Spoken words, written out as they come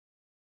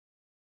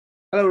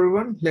Hello,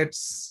 everyone.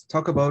 Let's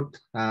talk about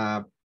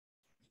how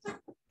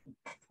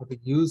to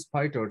use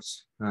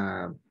PyTorch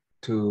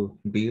to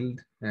build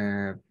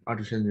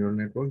artificial neural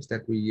networks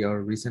that we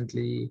are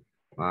recently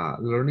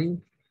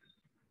learning.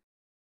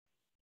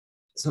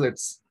 So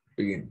let's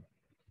begin.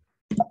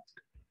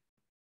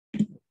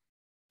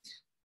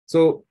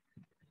 So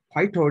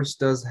PyTorch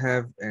does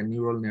have a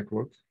neural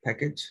network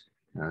package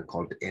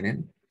called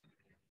NN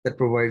that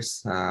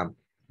provides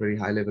very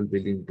high-level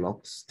building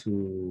blocks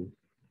to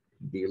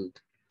build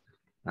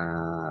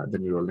the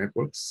neural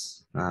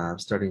networks,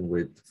 starting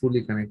with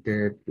fully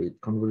connected, with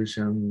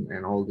convolution,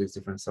 and all these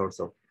different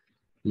sorts of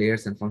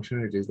layers and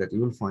functionalities that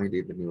you will find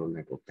in the neural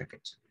network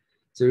package.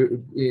 So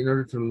in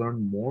order to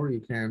learn more,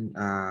 you can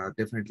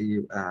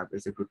definitely,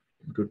 it's a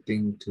good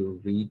thing to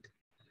read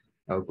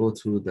or go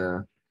through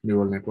the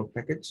neural network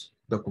package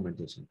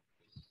documentation.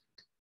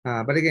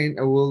 But again,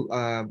 I will,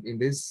 in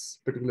this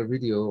particular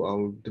video,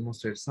 I'll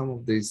demonstrate some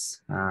of these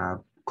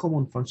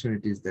common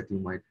functionalities that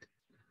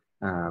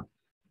uh,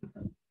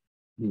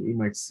 you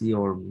might see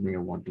or may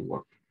want to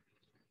work.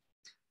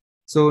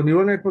 So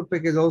neural network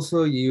package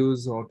also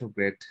use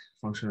auto-grade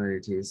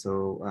functionality.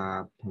 So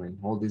I mean,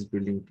 all these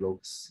building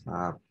blocks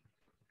are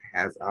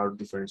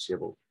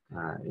differentiable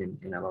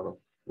in a lot of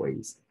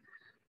ways.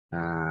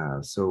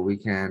 So we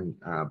can,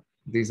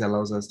 this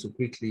allows us to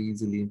quickly,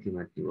 easily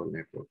implement neural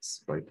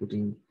networks by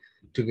putting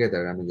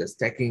together, I mean, just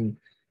stacking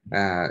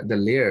the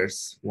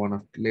layers,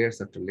 layers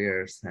after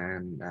layers,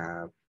 and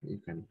you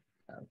can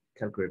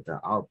calculate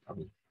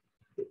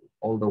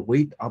all the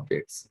weight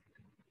updates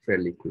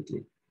fairly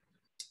quickly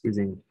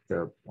using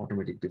the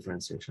automatic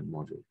differentiation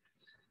module.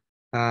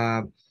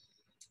 Uh,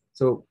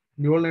 so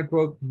neural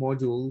network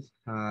module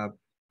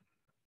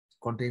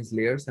contains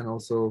layers, and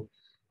also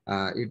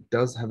it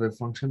does have a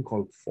function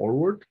called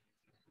forward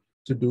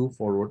to do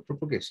forward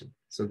propagation.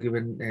 So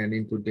given an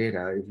input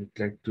data, if you'd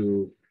like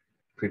to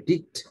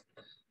predict,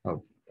 I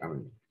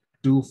mean,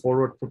 do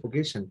forward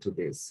propagation to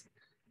this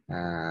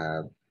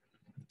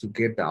to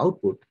get the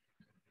output,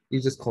 you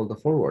just call the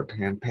forward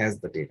and pass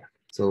the data.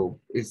 So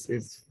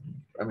it's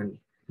I mean,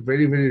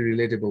 very, very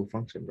relatable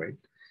function, right?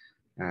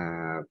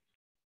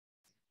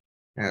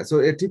 So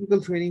a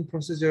typical training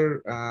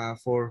procedure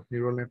for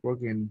neural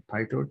network in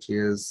PyTorch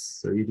is,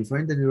 so you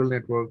define the neural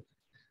network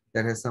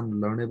that has some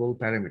learnable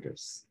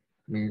parameters.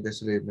 I mean,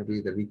 actually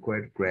maybe the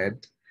required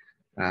grad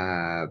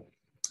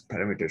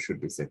parameter should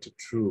be set to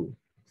true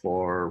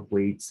for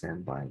weights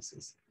and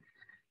biases.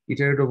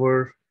 Iterate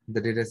over the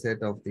data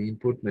set of the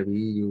input. Maybe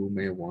you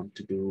may want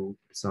to do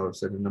some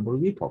certain number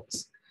of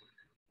epochs.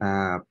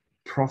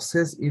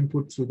 Process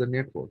input through the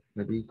network,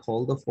 maybe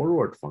call the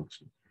forward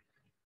function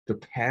to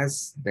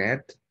pass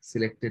that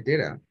selected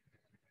data,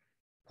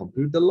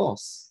 compute the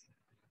loss,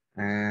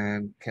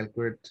 and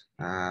calculate,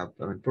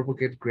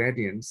 propagate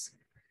gradients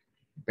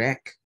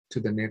back to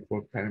the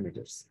network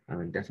parameters. I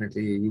mean,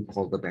 definitely you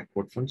call the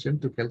backward function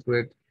to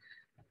calculate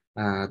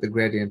the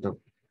gradient of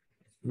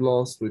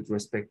loss with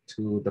respect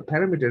to the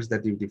parameters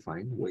that you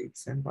define,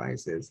 weights and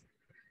biases,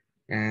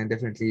 and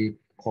definitely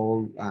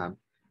call,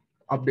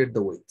 update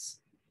the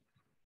weights.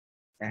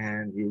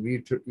 And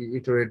you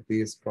iterate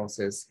this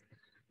process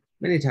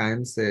many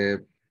times, a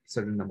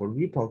certain number of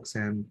epochs,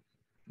 and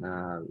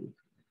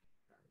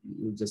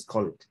you just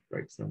call it,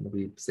 right? So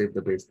maybe save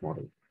the base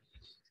model.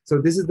 So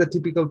this is the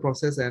typical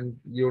process, and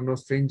you're no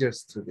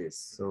strangers to this.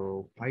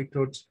 So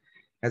PyTorch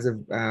has a,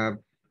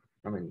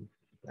 I mean,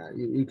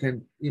 you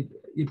can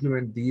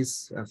implement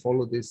these,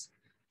 follow this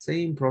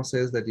same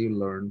process that you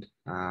learned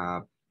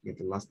in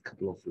the last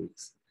couple of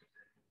weeks.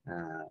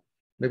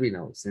 Maybe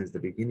now, since the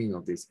beginning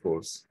of this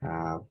course,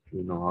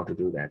 you know how to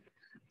do that.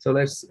 So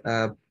let's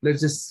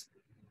just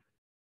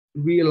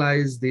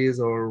realize this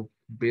or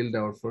build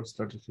our first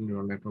artificial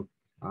neural network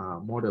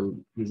model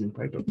using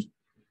PyTorch.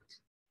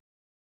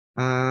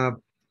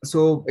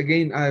 So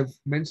again, I've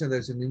mentioned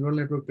that the neural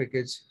network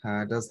package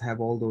does have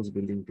all those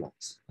building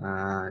blocks.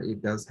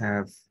 It does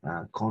have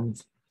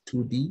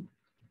conv2D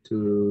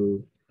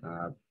to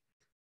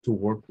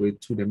work with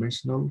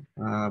two-dimensional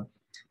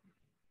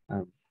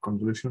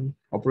convolution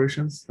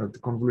operations, the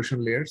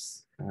convolution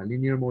layers,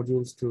 linear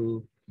modules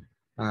to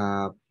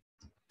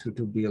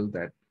build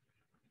that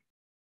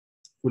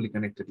fully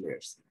connected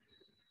layers.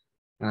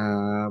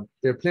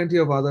 There are plenty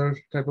of other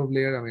type of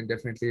layer. I mean,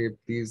 definitely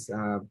these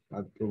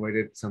I've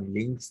provided some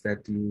links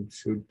that you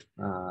should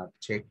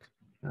check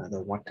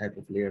the what type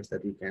of layers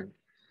that you can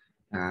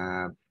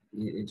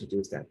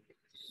introduce that.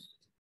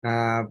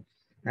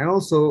 And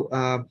also,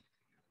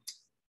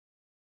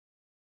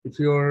 if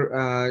you're,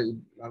 I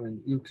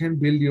mean, you can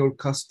build your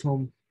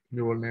custom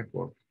neural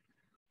network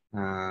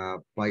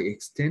by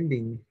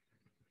extending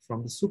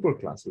from the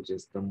superclass, which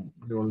is the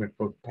neural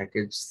network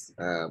package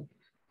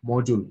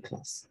module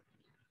class.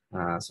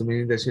 So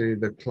meaning that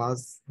the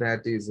class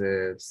that is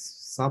a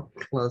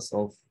subclass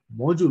of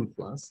module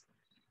class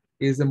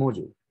is a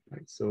module,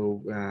 right?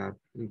 So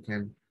you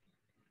can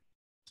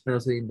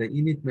also in the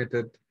init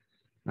method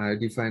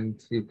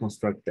you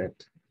construct that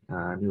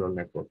neural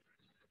network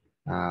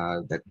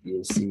that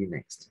you'll see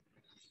next.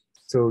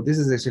 So this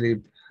is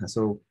actually,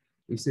 so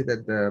we see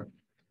that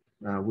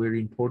we're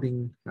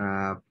importing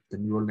the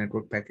neural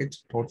network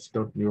package,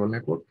 torch.neural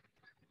network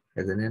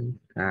as an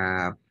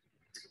end.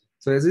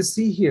 So as you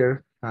see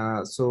here,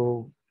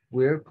 so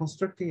we're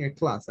constructing a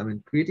class. I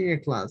mean, creating a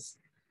class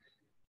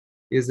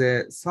is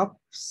a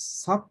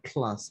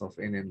subclass of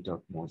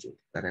nm.module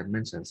that I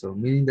mentioned. So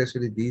meaning that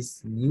actually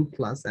this new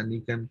class, and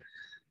you can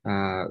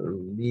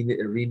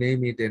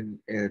rename it in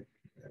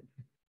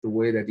the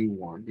way that you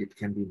want. It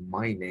can be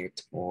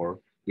mynet or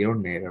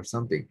yournet or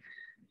something.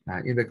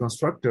 In the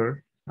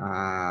constructor,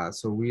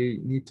 so we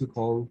need to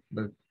call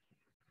the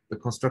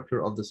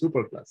constructor of the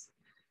superclass.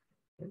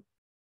 Okay?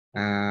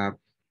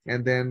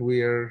 And then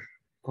we are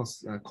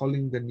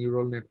calling the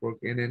neural network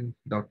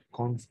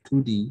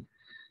nn.conv2d,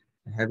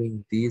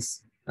 having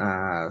these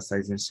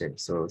size and shape.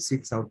 So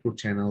 6 output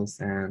channels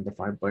and the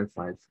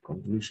 5x5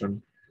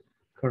 convolution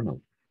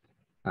kernel.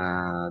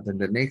 Then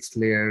the next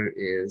layer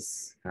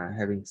is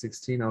having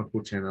 16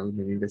 output channel,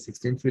 meaning the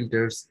 16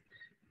 filters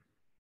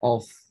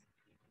of,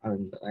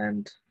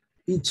 and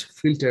each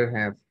filter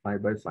have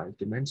 5x5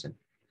 dimension.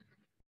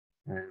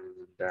 And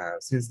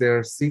since there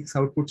are 6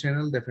 output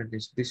channel, definitely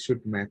this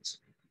should match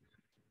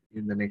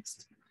in the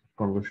next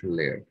convolution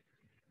layer.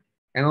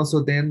 And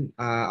also then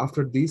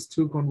after these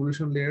 2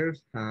 convolution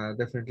layers,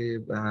 definitely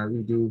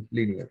we do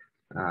linear,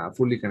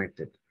 fully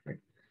connected,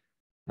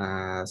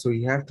 right? So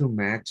you have to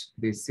match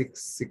the 6,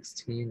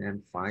 16,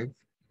 and 5.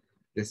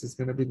 This is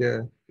going to be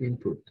the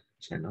input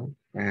channel,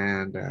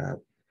 and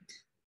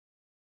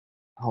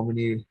how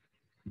many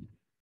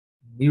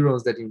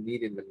neurons that you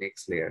need in the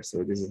next layer.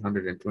 So this is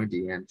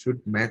 120 and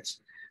should match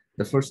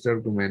the first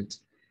argument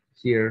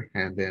here,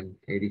 and then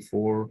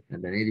 84,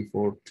 and then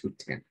 84 to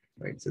 10,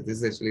 right? So this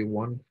is actually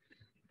one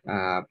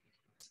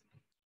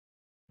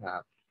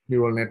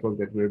neural network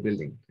that we're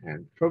building,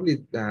 and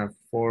probably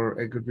for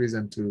a good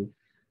reason to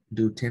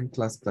do 10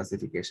 class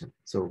classification.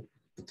 So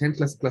the 10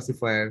 class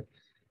classifier,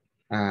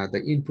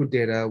 the input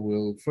data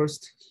will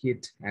first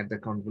hit at the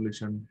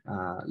convolution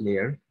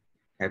layer,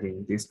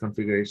 having this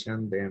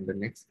configuration, then the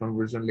next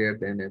convolution layer,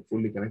 then a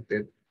fully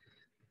connected,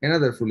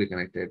 another fully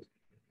connected,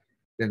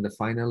 then the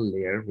final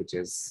layer, which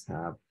is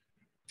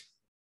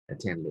a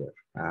 10 layer,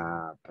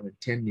 I mean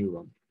 10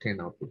 neuron,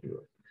 10 output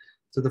neuron.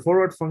 So the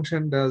forward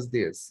function does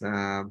this.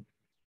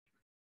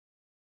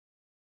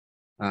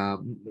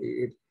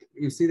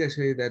 You see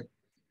actually that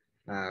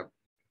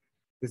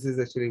this is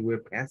actually we're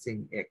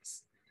passing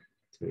X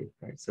to it,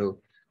 right? So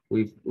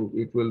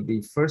it will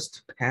be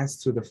first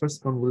passed through the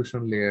first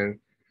convolution layer,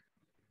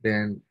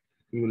 then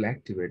you will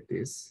activate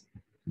this,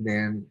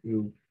 then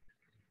you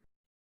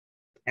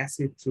pass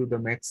it through the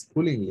max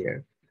pooling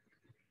layer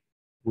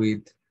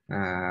with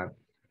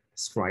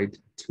stride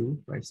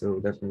 2, right? So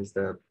that means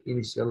the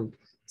initial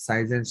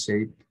size and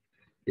shape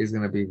is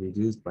going to be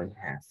reduced by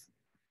half.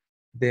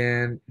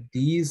 Then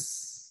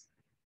these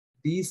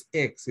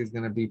X is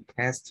going to be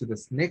passed to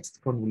this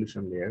next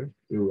convolution layer.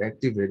 You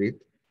activate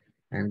it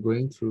and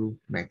going through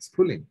max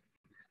pooling.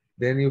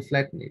 Then you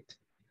flatten it.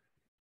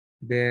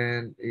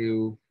 Then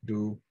you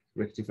do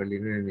rectifier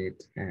linear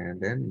init,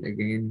 and then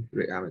again,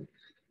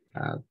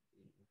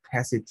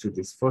 pass it through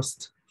this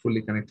first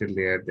fully connected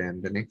layer,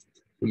 then the next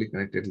fully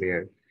connected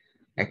layer,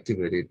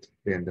 activate it,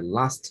 then the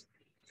last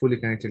fully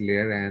connected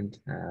layer, and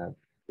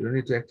you don't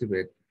need to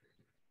activate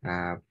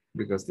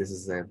because this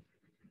is a,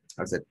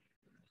 as a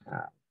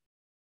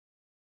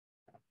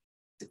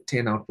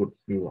 10 output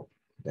neuron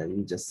that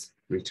you just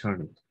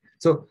return it.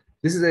 So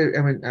this is a,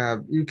 I mean,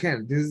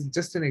 this is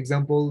just an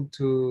example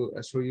to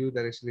show you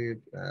that actually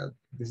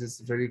this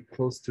is very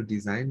close to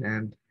design,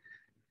 and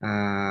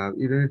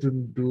you don't need to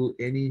do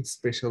any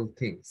special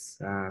things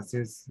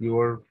since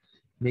you're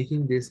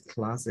making this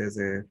class as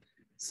a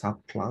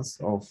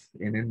subclass of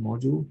NN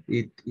module.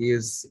 It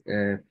is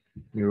a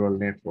neural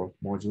network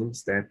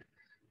modules that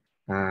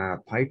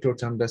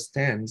PyTorch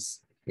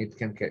understands. It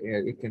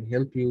can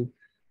help you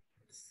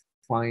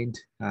find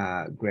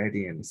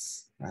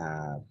gradients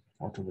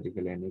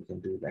automatically, and you can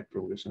do that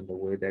progression the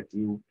way that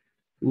you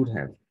would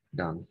have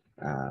done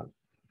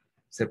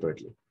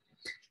separately.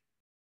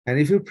 And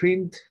if you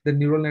print the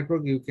neural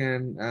network, you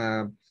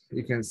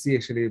can see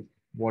actually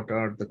what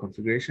are the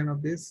configuration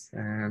of this.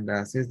 And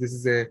since this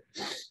is a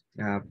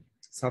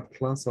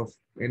subclass of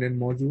NN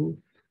module,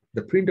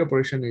 the print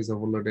operation is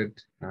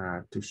overloaded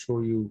to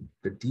show you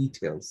the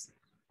details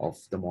of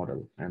the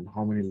model and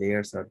how many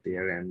layers are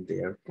there and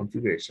their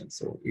configuration.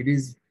 So it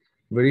is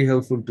very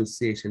helpful to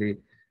see actually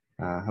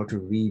how to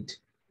read,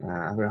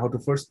 how to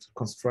first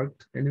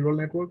construct a neural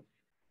network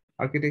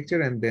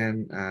architecture, and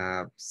then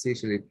see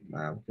actually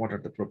what are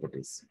the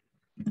properties.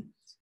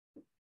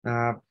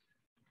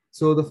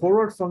 So the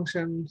forward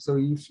function, so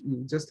you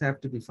just have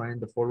to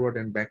define the forward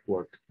and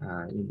backward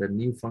in the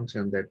new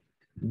function, that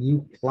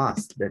new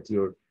class that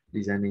you're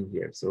designing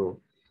here.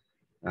 So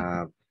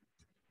you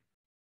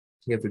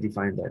have to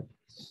define that.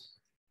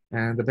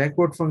 And the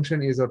backward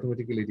function is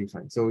automatically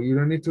defined. So you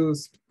don't need to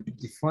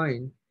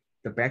define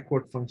the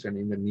backward function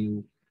in the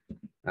new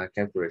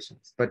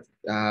calculations, but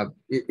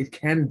it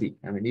can be.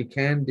 I mean, you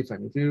can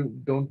define. If you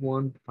don't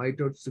want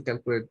PyTorch to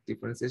calculate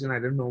differentiation, I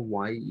don't know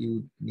why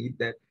you need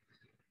that,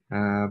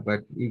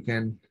 but you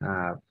can,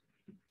 I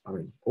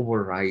mean,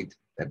 override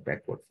that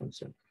backward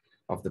function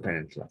of the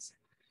parent class.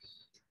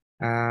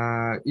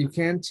 You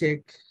can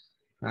check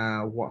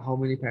how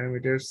many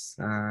parameters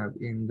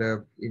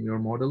in your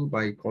model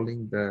by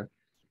calling the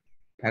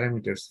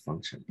parameters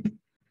function.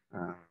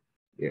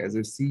 Yeah, as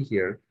you see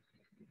here,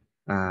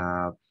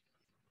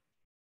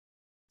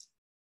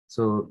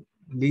 so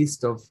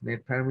list of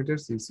net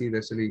parameters, you see that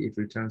actually it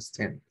returns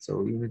 10.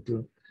 So you need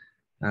to,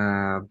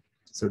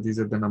 so these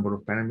are the number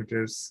of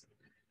parameters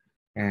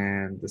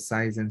and the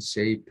size and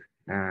shape.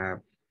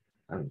 The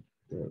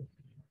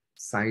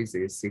size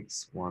is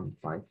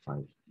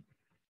 6155.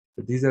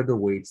 So these are the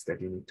weights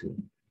that you need to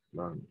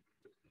learn.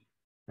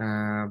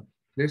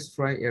 Let's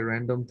try a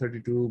random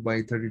 32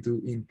 by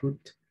 32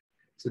 input.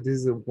 So this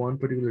is a one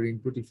particular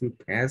input. If you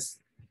pass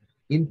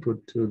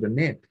input to the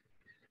net,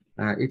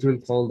 it will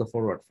call the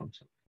forward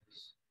function.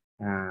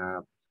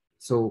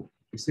 So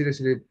you see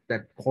actually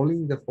that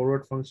calling the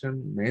forward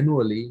function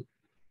manually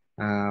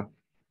of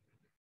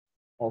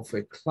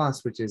a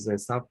class, which is a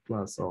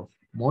subclass of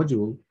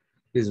module,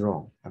 is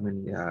wrong. I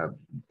mean,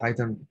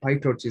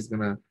 PyTorch is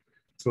gonna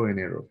throw an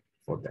error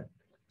for that.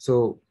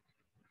 So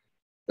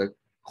the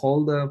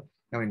call the,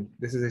 I mean,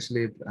 this is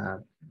actually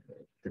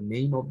the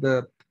name of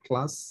the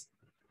class,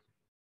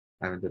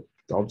 I mean, the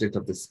object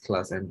of this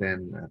class, and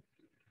then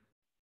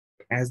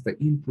as the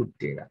input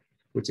data,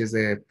 which is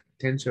a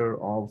tensor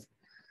of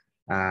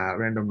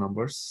random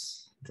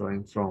numbers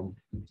drawn from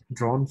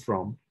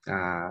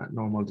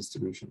normal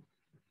distribution.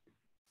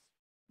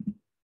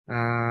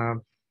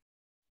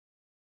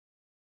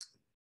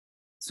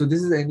 So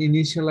this is an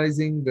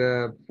initializing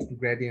the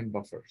gradient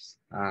buffers,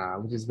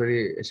 which is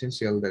very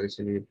essential that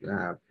actually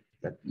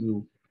that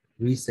you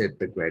reset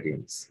the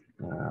gradients.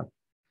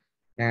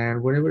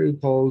 And whenever you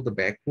call the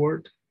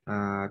backward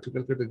to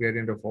calculate the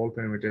gradient of all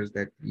parameters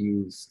that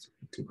used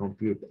to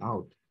compute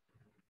out,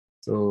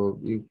 so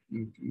you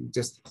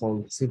just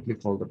simply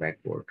call the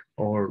backward,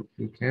 or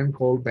you can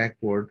call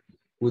backward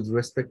with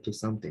respect to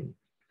something,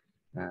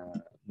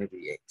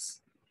 maybe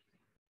X.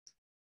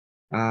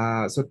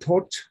 So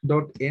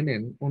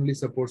torch.nn only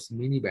supports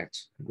mini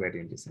batch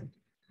gradient descent,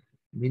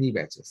 mini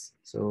batches.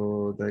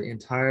 So the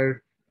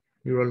entire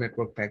neural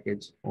network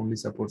package only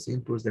supports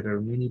inputs that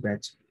are mini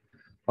batch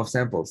of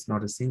samples,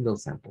 not a single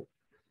sample.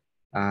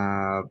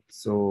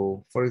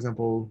 So for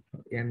example,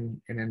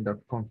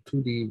 nn.conf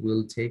 2D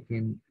will take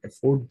in a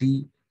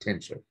 4D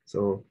tensor.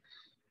 So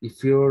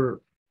if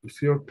your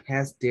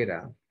past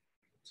data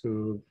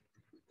to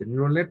the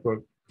neural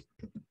network,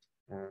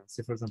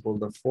 say for example,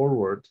 the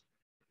forward,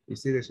 you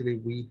see actually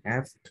we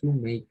have to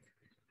make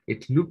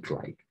it look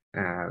like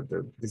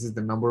this is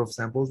the number of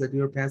samples that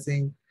you're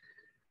passing,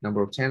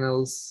 number of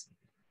channels,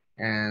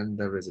 and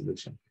the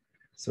resolution.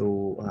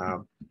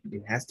 So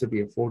it has to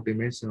be a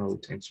 4-dimensional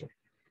tensor.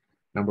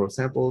 Number of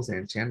samples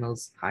and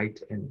channels,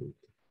 height and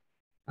width.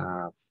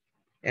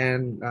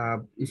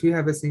 If you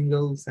have a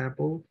single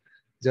sample,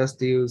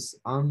 just use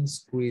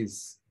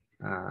unsqueeze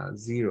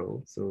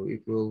 0. So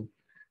it will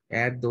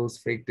add those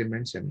fake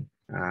dimension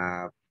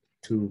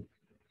to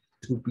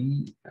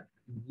be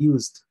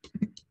used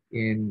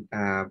in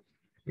the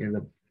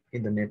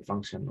net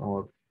function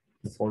or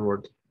the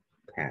forward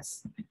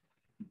pass,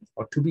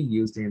 or to be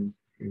used in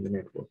the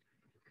network.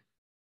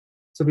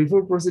 So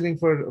before proceeding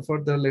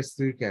further, let's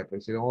recap.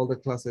 Actually, all the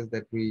classes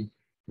that we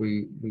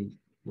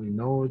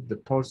know. The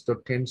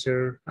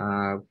torch.tensor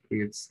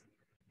creates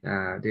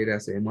data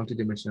as a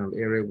multidimensional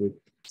array with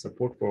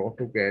support for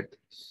AutoGrad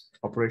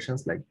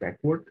operations like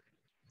backward.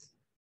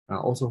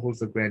 Also holds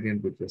the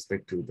gradient with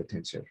respect to the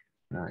tensor.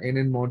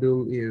 NN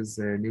module is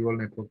a neural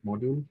network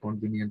module,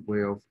 convenient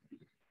way of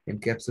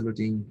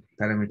encapsulating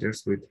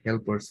parameters with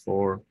helpers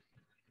for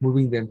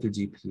moving them to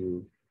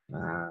GPU,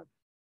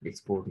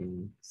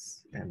 exporting.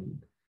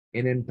 And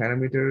NN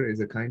parameter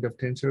is a kind of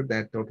tensor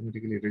that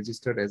automatically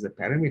registered as a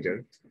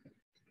parameter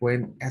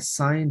when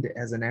assigned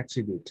as an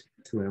attribute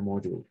to a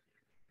module.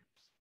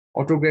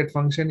 AutoGrad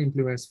function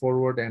implements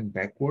forward and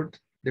backward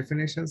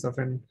definitions of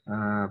an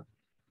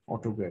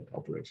AutoGrad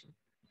operation.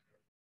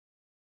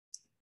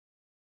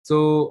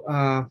 So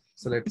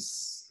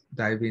let's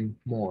dive in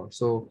more.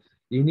 So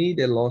you need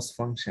a loss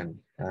function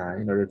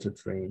in order to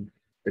train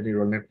the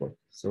neural network.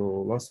 So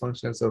loss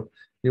function. So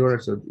neural.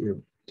 So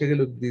you take a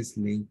look at this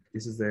link.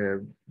 This is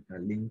a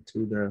link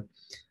to the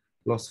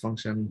loss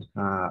function,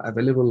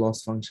 available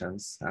loss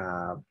functions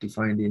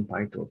defined in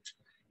PyTorch.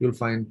 You'll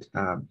find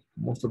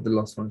most of the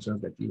loss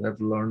functions that you have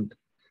learned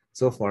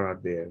so far are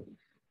there.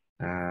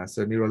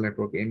 So neural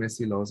network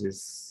MSE loss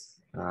is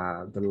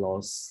the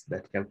loss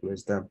that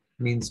calculates the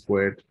mean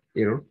squared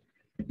error.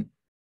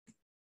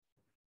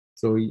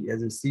 So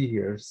as you see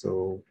here,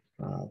 so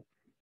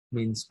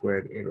mean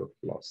squared error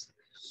loss.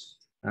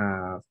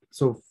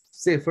 So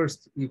say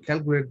first you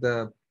calculate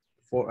the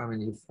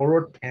you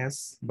forward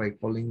pass by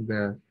calling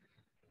the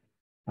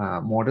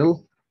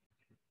model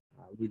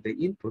with the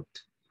input,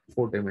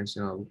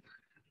 4-dimensional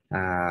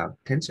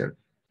tensor,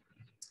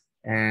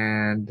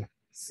 and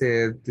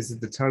say this is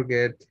the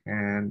target,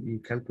 and you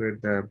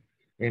calculate the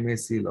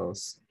MAC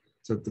loss.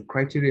 So the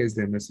criteria is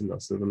the MAC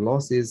loss. So the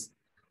loss is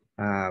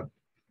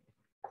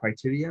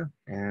criteria,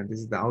 and this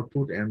is the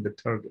output and the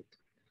target,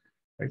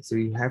 right? So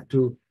you have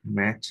to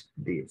match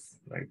these,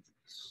 right?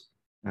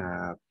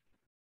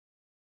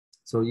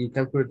 So you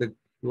calculate the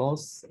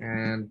loss,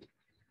 and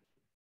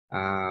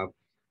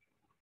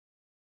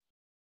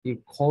you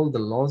call the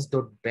loss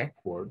dot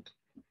backward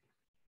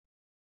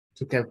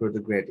to calculate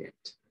the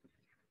gradient,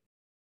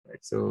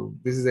 right? So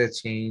this is a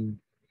chain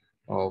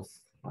of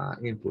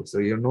input. So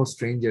you're no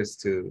strangers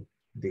to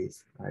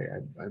this.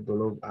 I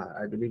believe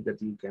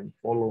that you can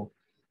follow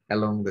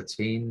along the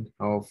chain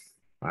of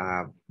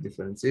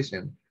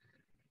differentiation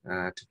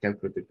to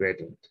calculate the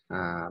gradient.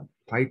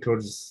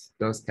 PyTorch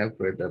does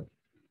calculate the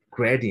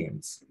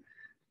gradients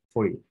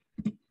for you.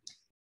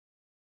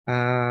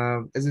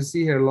 As you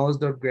see here, loss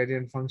dot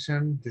gradient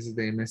function. This is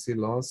the MSC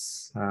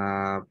loss,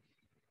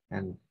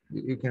 and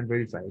you can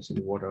verify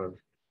actually what are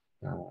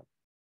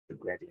the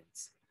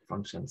gradients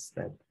functions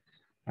that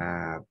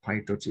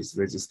PyTorch is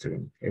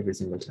registering every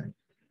single time.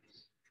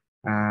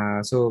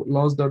 So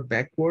loss dot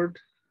backward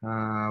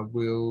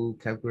will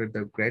calculate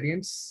the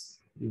gradients.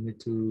 You need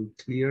to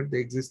clear the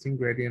existing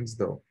gradients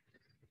though.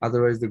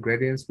 Otherwise, the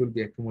gradients will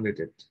be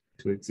accumulated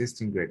to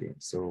existing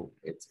gradients. So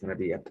it's going to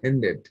be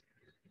appended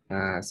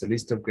as a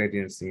list of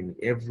gradients in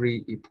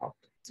every epoch.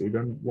 So you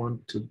don't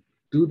want to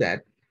do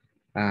that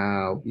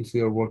if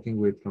you're working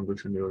with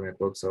convolutional neural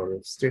networks or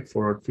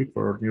straightforward,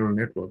 feedforward neural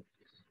network.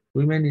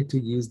 We may need to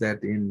use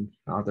that in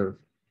other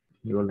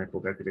neural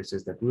network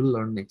architectures that we'll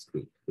learn next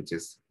week, which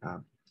is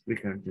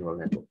recurrent neural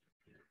network.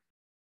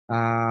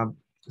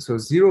 So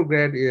zero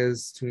grad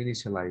is to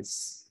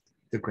initialize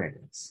the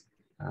gradients.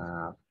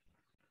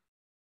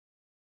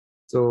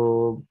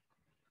 So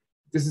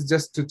this is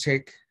just to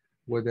check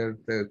whether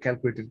the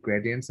calculated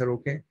gradients are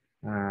okay.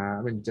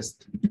 I mean,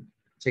 just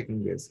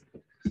checking this.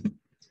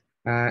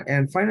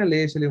 And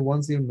finally, actually,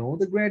 once you know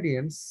the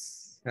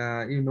gradients,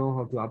 you know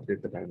how to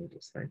update the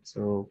parameters, right?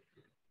 So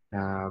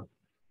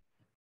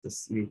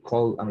this you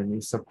call, I mean,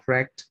 you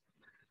subtract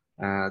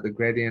the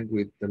gradient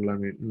with the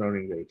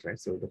learning rate, right?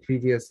 So the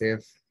previous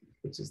f,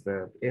 which is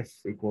the f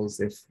equals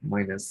f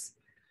minus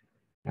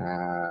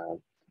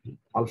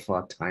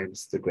alpha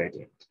times the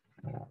gradient.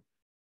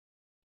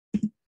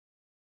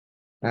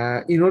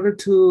 In order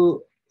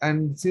to,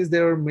 and since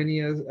there are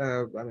many, I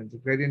mean, the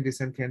gradient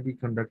descent can be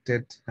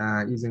conducted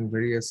using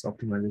various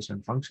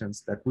optimization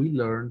functions that we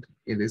learned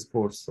in this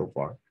course so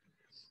far.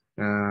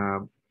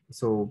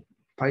 So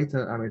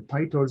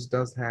PyTorch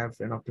does have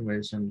an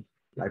optimization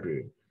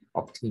library,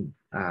 Optim,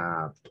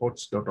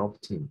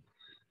 torch.optim,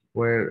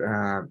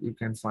 where you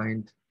can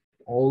find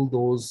all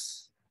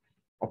those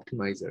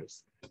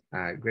optimizers,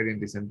 gradient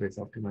descent based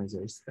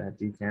optimizers that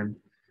you can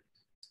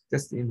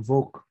just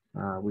invoke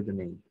with the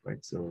name,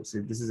 right? So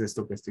this is a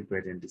stochastic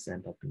gradient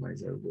descent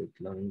optimizer with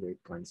learning rate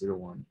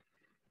 0.01.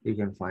 You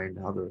can find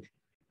other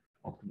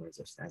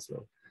optimizers as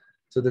well.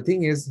 So the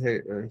thing is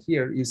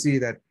here you see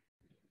that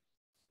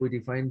we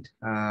defined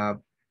we're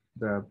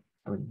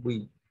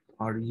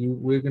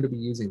going to be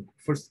using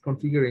first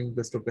configuring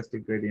the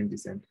stochastic gradient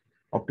descent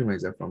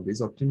optimizer from this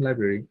Optim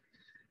library,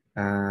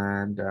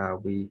 and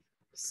we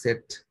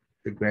set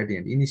the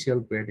gradient, initial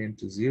gradient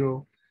to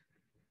 0,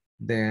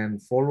 then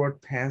forward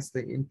pass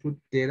the input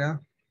data,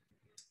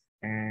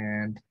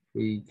 and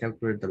we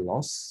calculate the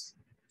loss.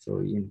 So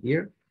in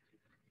here,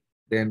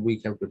 then we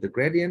calculate the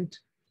gradient,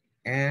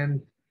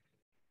 and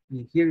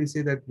here you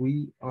see that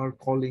we are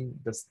calling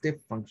the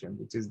step function,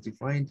 which is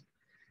defined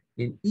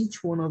in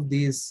each one of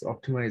these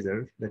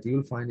optimizers that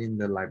you'll find in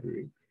the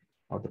library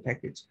or the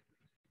package.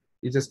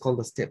 You just call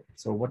the step.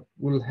 So what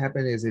will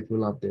happen is it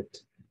will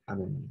update, I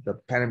mean, the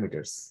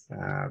parameters,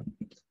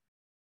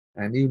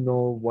 and you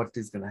know what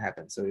is going to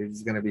happen. So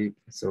it's going to be,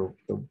 so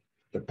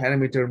the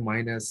parameter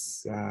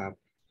minus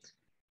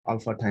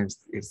alpha times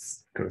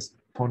its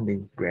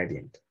corresponding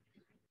gradient.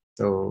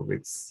 So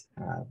it's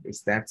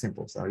that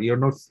simple. So you're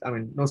not, I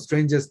mean, no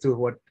strangers to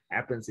what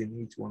happens in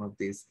each one of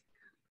these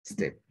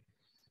steps.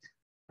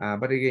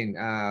 But again,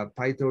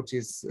 PyTorch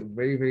is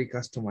very, very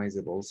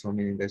customizable. So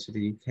meaning that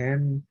actually you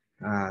can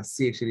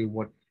see actually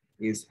what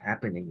is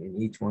happening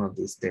in each one of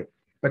these steps.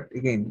 But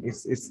again,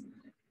 it's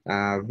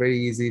very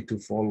easy to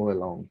follow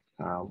along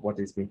what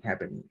is being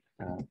happening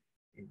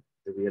in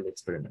the real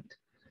experiment.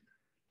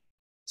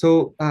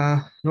 So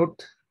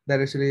note that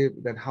actually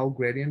that how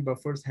gradient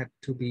buffers had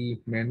to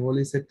be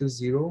manually set to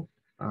 0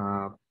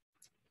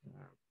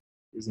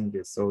 using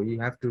this. So you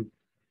have to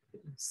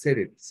set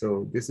it.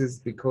 So this is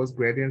because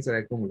gradients are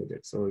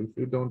accumulated. So if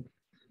you don't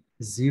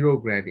 0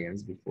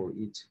 gradients before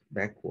each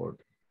backward,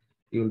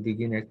 you will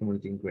begin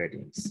accumulating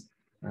gradients,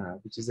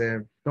 which is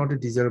not a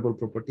desirable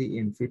property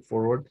in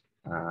feed-forward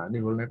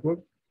neural network,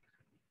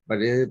 but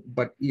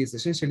is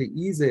essentially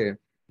a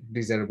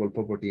desirable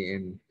property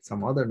in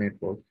some other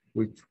network,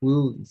 which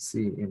we'll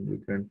see in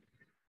recurrent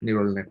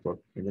neural network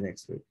in the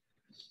next week.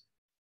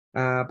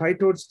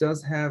 PyTorch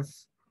does have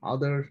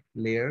other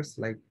layers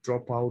like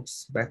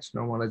dropouts, batch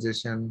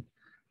normalization.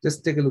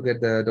 Just take a look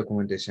at the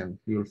documentation.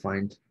 You'll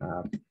find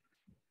uh,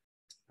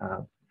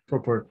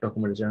 proper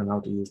documentation on how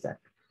to use that.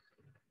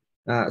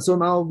 So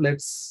now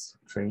let's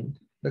train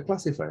the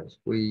classifiers.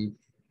 We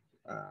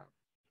uh,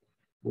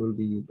 will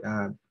be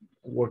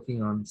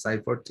working on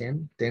Cipher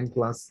 10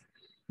 plus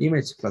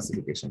image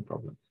classification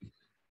problem.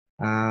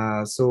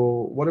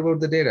 So what about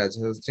the data?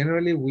 So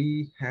generally,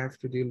 we have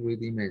to deal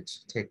with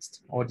image,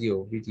 text,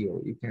 audio,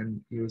 video. You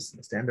can use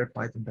a standard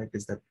Python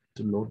package that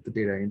to load the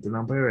data into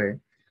number array,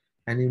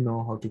 and you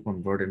know how to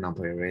convert a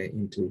number array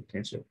into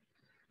tensor.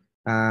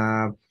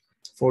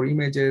 For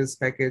images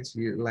package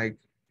like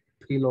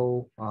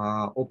Pillow,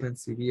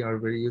 OpenCV are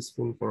very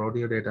useful for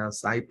audio data.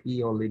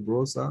 SciP or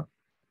Librosa.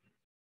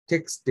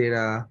 Text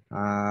data,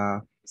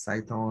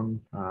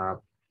 Python,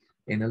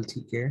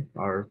 NLTK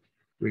are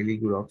really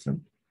good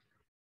option.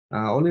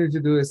 All you need to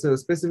do is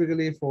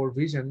specifically for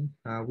vision,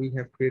 we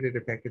have created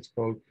a package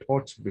called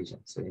Torch Vision.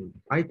 So in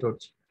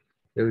PyTorch,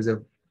 there is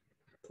a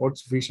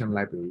Torch Vision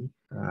library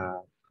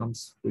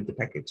comes with the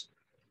package,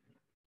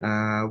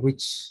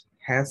 which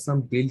has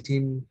some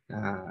built-in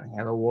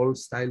Hello World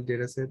style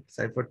dataset.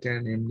 Cipher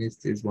 10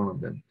 MNIST is one of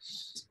them.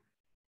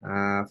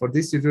 For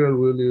this tutorial,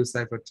 we'll use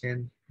Cipher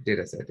 10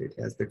 dataset. It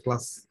has the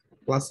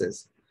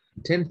classes,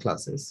 10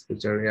 classes,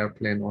 which are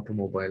airplane,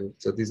 automobile.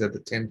 So these are the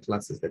 10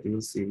 classes that you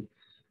will see.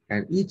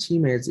 And each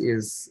image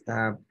is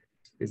an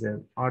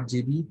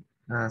RGB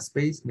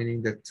space,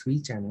 meaning the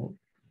 3-channel.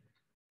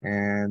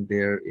 And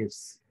there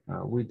is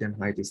width and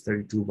height is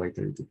 32 by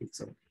 32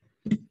 pixel.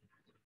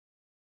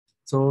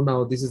 So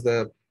now this is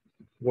the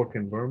work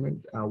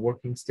environment.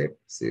 Working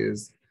steps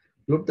is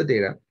load the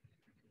data,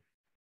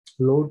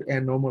 load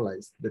and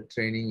normalize the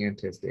training and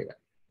test data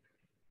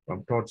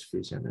from Torch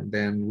Vision, and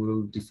then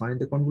we'll define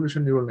the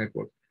convolution neural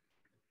network,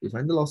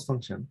 define the loss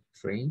function,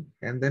 train,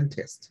 and then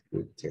test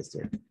with test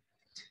data.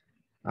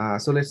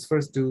 So let's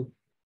first do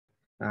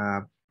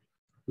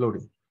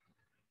loading.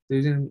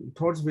 Using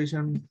Torch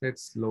Vision,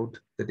 let's load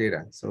the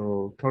data.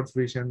 So Torch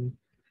Vision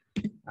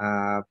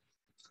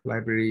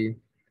library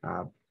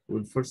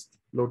will first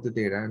load the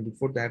data, and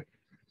before that,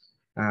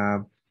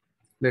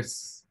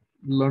 let's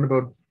learn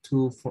about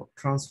two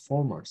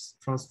transformer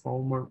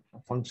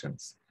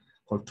functions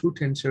called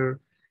toTensor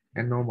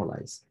and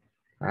normalize.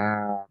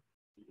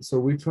 So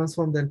we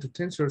transform them to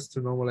tensors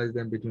to normalize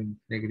them between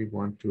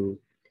 -1 to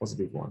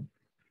 +1.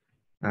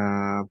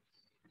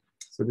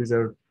 So these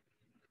are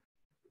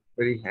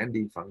very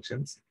handy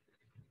functions.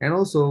 And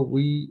also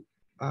we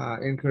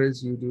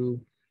encourage you to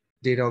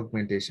data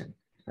augmentation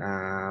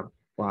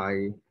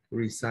by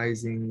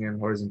resizing and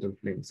horizontal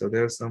flip. So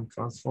there's some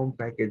transform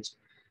package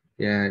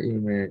you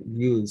may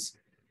use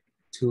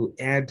to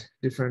add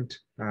different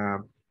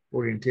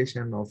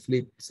orientation or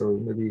flip. So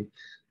maybe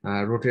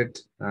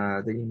rotate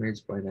the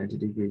image by 90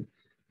 degrees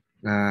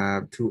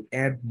to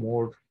add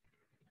more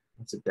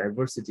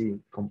diversity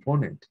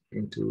component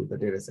into the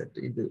data set,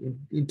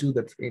 into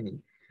the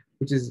training,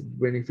 which is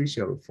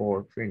beneficial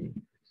for training.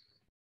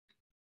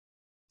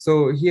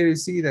 So here you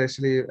see that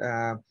actually,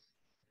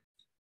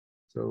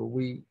 so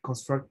we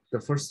construct the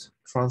first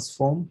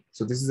transform.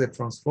 So this is a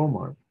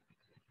transformer.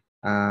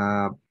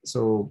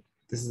 So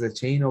this is a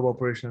chain of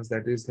operations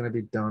that is going to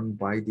be done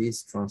by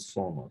this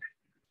transformer.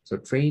 So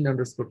train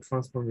underscore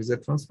transform is a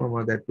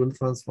transformer that will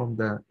transform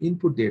the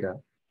input data.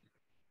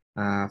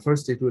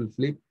 First, it will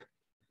flip,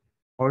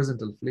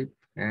 horizontal flip,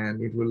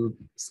 and it will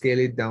scale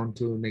it down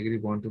to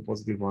 -1 to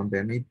 +1.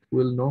 Then it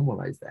will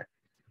normalize that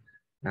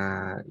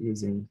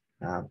using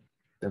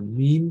the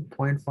mean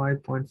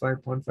 0.5,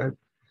 0.5, 0.5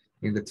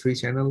 in the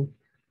 3-channel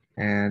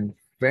and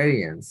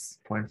variance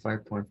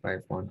 0.5,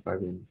 0.5,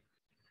 0.5 in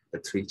the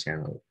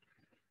 3-channel.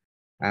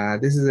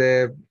 This is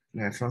a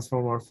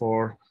transformer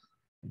for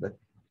the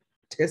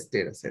test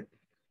data set.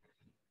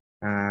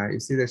 You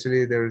see that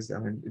actually there's,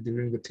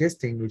 during the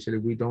testing, usually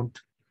we don't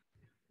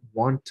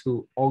want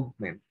to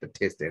augment the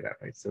test data,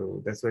 right?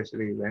 So that's why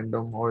actually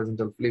random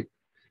horizontal flip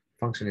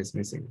function is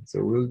missing. So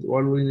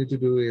all we need to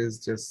do is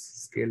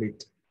just scale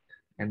it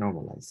and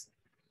normalize.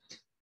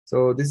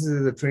 So this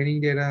is the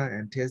training data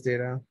and test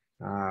data.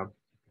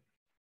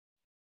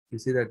 You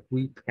see that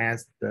we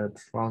passed the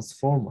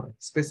transformer,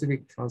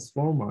 specific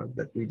transformer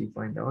that we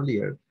defined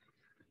earlier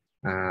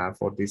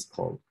for this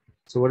call.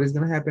 So what is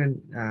going to happen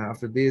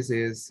after this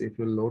is it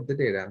will load the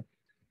data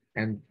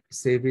and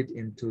save it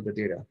into the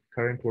data.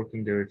 Current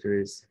working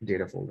directory is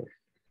data folder.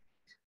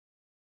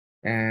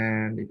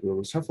 And it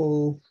will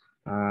shuffle.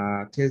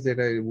 Test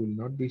data, it will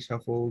not be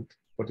shuffled.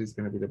 What is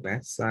going to be the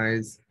batch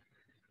size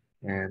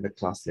and the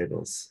class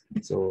labels.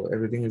 So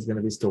everything is going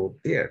to be stored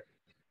there.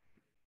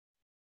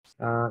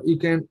 You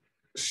can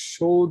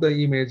show the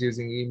image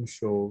using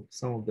imshow,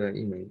 some of the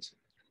image.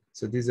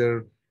 So these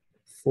are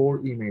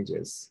 4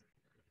 images.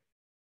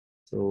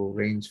 So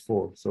range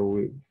 4.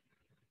 So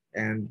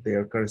and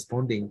their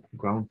corresponding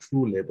ground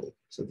true label.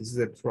 So this is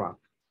a truck,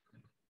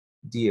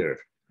 deer,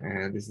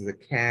 and this is a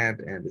cat,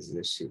 and this is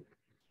a sheep.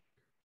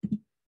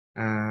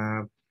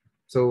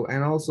 So,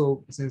 and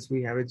also since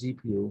we have a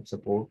GPU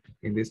support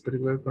in this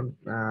particular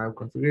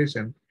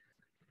configuration,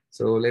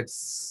 so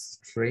let's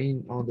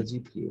train on the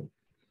GPU.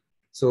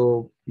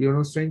 So you're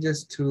no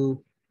strangers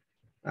to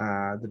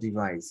the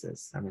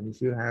devices. I mean,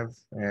 if you have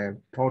a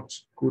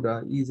torch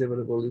CUDA is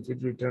available, if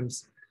it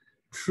returns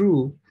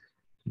true,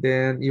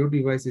 then your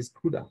device is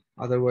CUDA.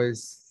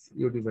 Otherwise,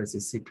 your device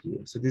is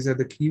CPU. So these are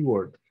the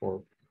keyword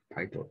for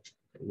PyTorch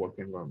work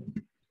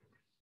environment.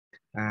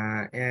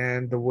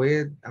 And the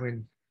way, I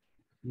mean,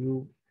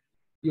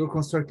 you're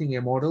constructing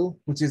a model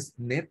which is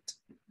net,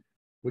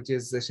 which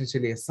is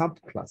essentially a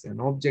subclass, an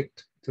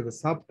object to the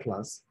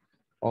subclass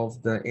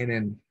of the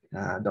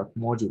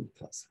nn.module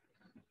class.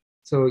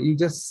 So you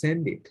just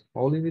send it.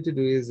 All you need to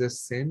do is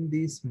just send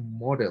this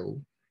model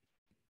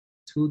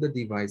to the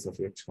device of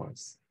your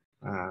choice,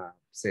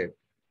 say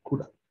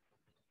CUDA.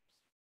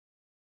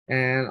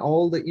 And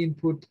all the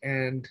input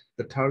and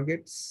the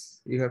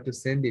targets, you have to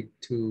send it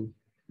to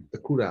the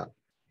CUDA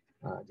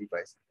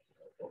device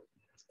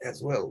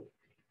as well.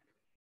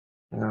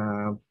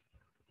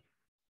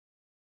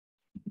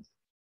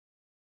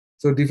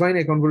 So define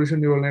a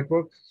convolution neural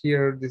network.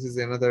 Here, this is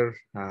another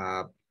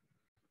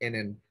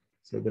NN.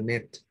 So the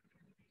net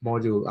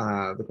module,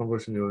 the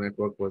convolution neural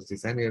network was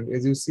designed. And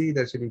as you see,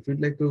 that if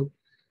you'd like to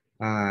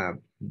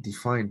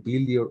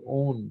build your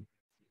own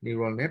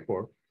neural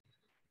network,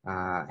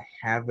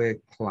 have a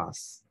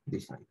class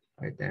defined,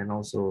 right? And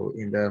also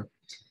in the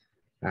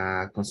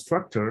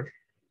constructor,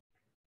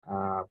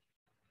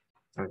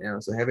 and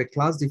also have a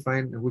class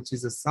defined, which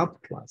is a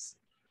subclass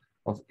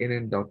of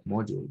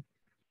nn.module.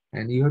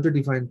 And you have to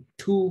define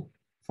two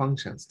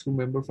functions, two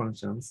member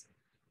functions.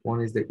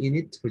 One is the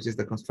init, which is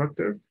the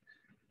constructor,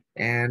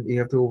 and you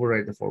have to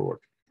override the forward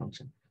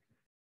function.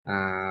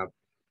 And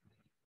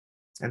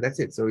that's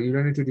it. So you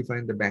don't need to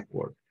define the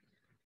backward.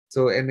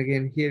 So, and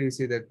again, here you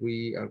see that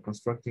we are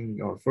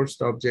constructing our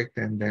first object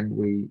and then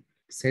we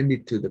send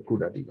it to the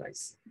CUDA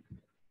device.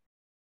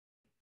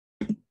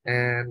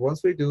 And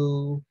once we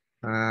do,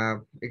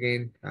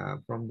 again,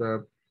 from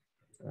the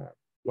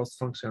loss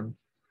function,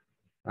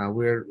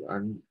 we're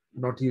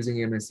not using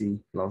MSE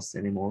loss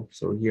anymore.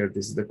 So here,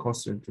 this is the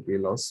constant entropy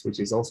loss, which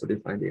is also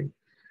defined in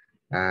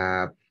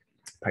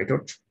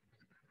PyTorch.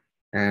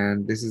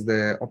 And this is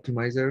the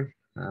optimizer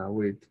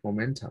with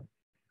momentum.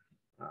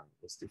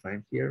 It's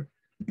defined here.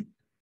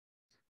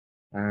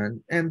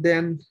 And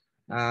then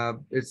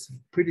it's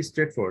pretty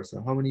straightforward.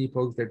 So how many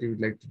epochs that you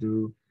would like to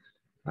do.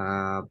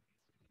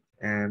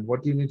 And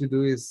what you need to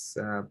do is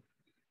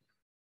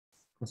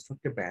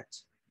construct a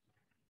batch.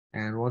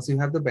 And once you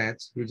have the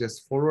batch, you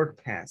just forward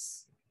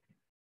pass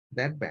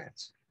that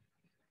batch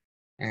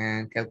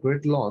and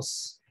calculate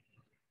loss,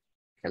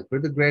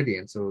 calculate the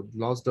gradient. So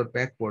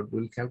loss.backward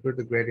will calculate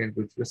the gradient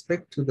with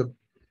respect to the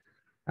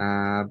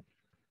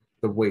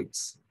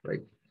weights,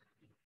 right?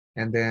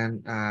 And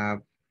then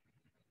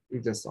you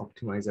just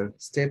optimizer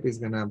step is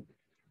gonna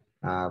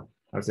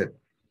update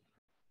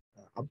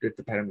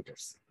the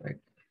parameters, right?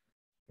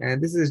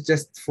 And this is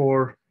just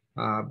for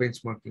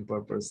benchmarking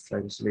purpose,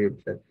 like actually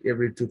that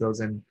every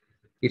 2000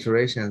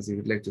 iterations, you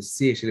would like to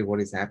see actually what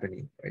is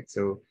happening, right?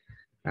 So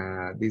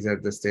these are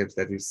the steps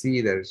that you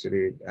see that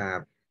actually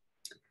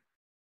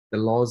the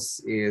loss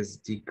is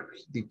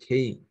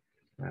decaying.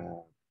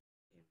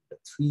 The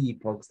 3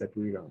 epochs that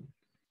we run.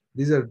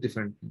 These are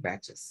different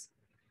batches,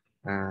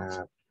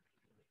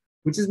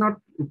 which is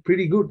not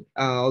pretty good,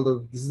 although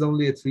this is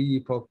only a 3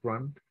 epoch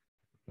run.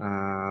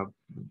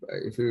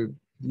 If you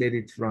let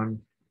it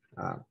run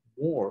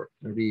more,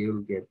 maybe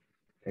you'll get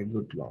a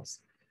good loss.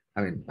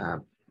 I mean,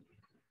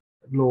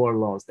 lower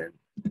loss than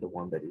the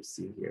one that you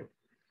see here.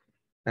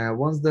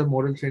 Once the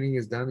model training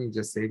is done, you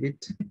just save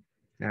it.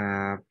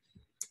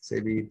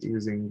 Save it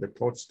using the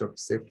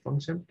torch.save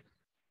function,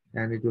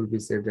 and it will be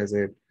saved as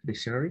a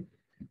dictionary.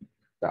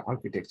 The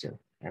architecture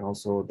and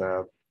also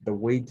the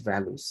weight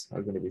values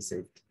are going to be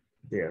saved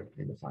there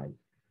in the file.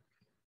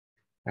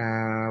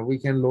 We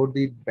can load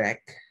it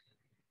back.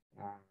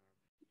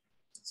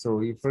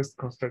 So you first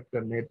construct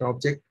the net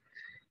object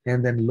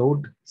and then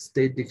load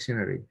state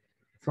dictionary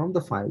from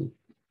the file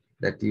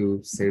that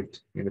you saved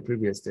in the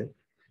previous step.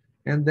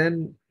 And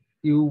then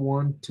you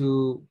want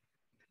to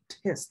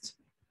test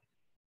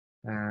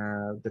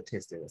the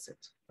test data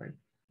set, right?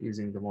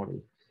 Using the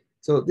model.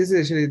 So this is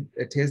actually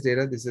a test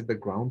data. This is the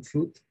ground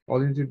truth. All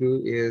you need to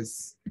do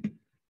is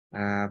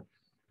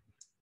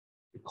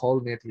call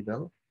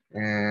net-eval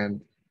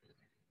and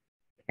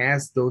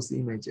pass those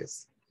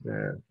images,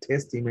 the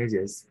test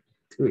images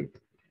to it.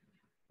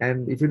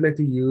 And if you'd like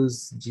to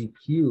use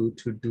GPU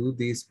to do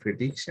this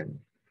prediction,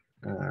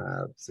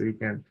 so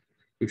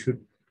you should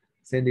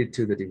send it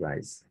to the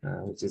device,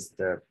 which is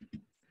the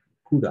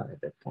CUDA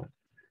at that point.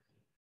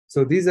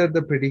 So these are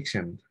the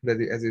prediction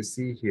that, as you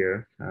see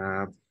here.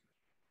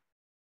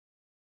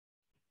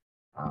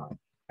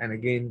 And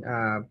again,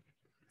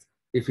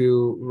 if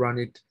you run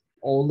it,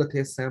 all the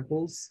test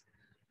samples,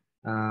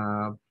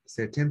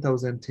 say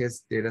 10,000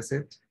 test data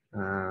set,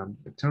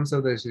 it turns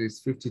out that it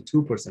is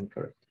 52%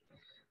 correct.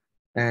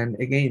 And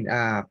again,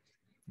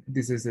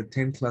 this is a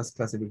 10 class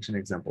classification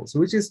example. So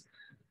which is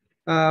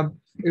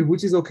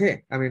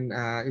okay. I mean,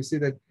 you see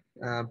that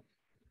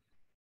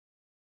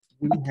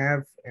we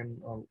have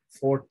an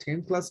for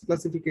 10 class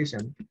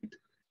classification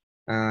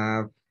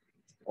uh,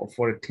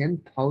 for a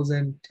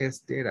 10,000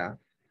 test data,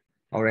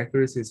 our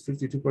accuracy is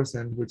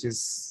 52%, which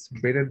is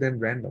better than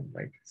random,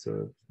 right?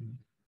 So,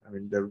 I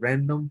mean, the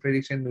random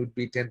prediction would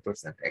be 10%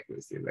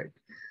 accuracy, right?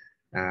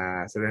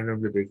 So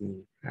randomly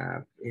picking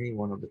any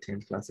one of the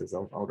 10 classes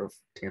out of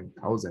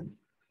 10,000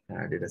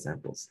 data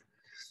samples.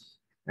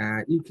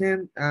 You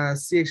can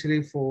see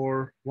actually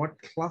for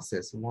what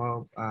classes,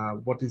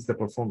 what is the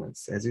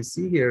performance. As you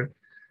see here,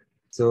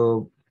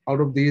 so out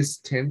of these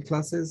 10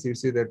 classes, you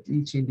see that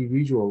each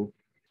individual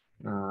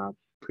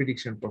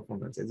prediction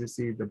performance, as you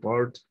see the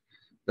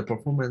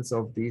performance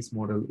of this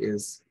model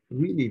is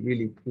really,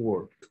 really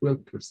poor,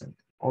 12%,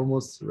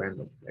 almost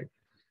random,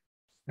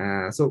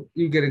 right? So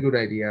you get a good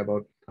idea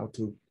about how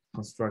to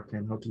construct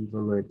and how to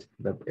evaluate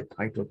a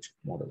PyTorch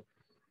model.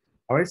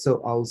 All right,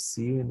 so I'll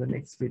see you in the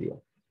next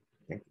video.